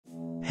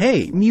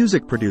Hey,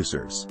 music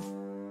producers!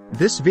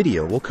 This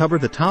video will cover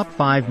the top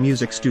 5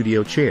 music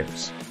studio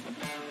chairs.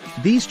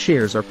 These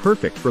chairs are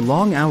perfect for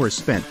long hours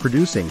spent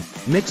producing,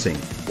 mixing,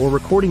 or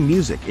recording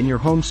music in your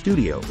home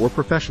studio or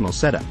professional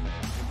setup.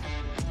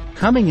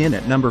 Coming in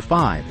at number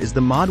 5 is the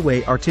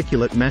Modway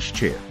Articulate Mesh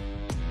Chair.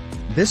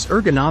 This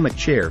ergonomic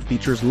chair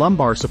features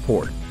lumbar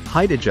support,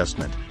 height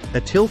adjustment,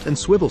 a tilt and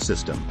swivel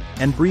system,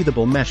 and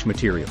breathable mesh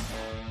material.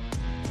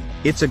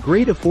 It's a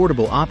great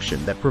affordable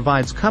option that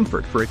provides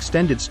comfort for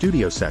extended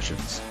studio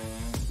sessions.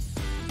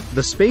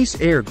 The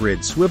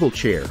𝗖𝗟𝗥𝗦 swivel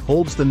chair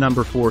holds the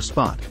number 4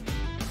 spot.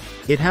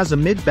 It has a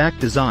mid-back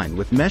design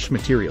with mesh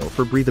material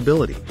for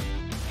breathability.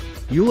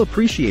 You'll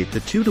appreciate the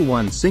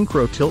 2-to-1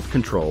 synchro tilt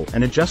control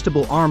and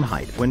adjustable arm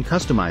height when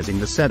customizing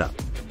the setup.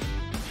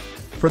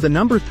 For the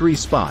number 3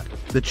 spot,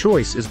 the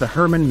choice is the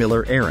Herman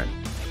Miller Aran.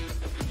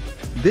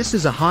 This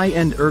is a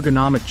high-end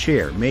ergonomic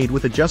chair made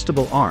with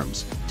adjustable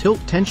arms, tilt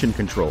tension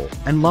control,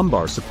 and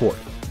lumbar support.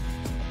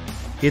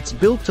 It's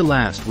built to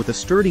last with a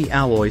sturdy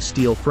alloy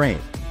steel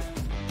frame.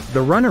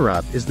 The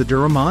runner-up is the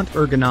𝗙𝗏𝗏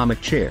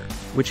ergonomic chair,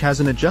 which has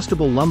an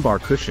adjustable lumbar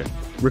cushion,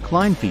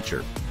 recline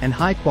feature, and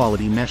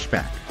high-quality mesh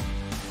back.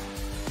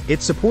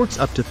 It supports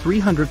up to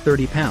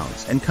 330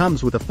 pounds and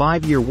comes with a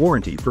 5-year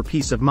warranty for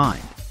peace of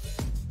mind.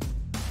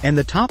 And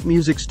the top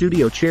music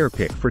studio chair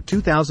pick for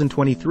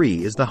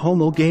 2023 is the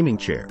𝗖𝗟𝗏𝗢 gaming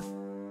chair.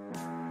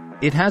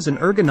 It has an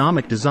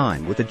ergonomic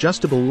design with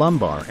adjustable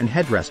lumbar and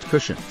headrest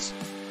cushions.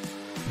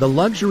 The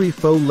luxury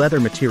faux leather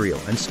material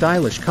and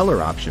stylish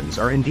color options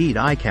are indeed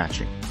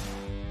eye-catching.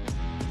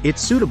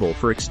 It's suitable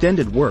for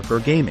extended work or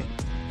gaming.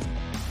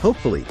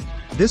 Hopefully,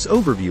 this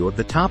overview of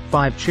the top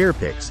 5 chair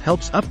picks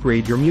helps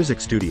upgrade your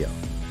music studio.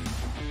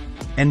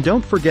 And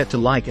don't forget to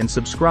like and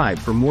subscribe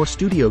for more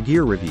studio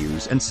gear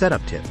reviews and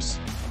setup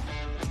tips.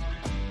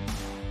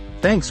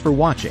 Thanks for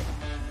watching.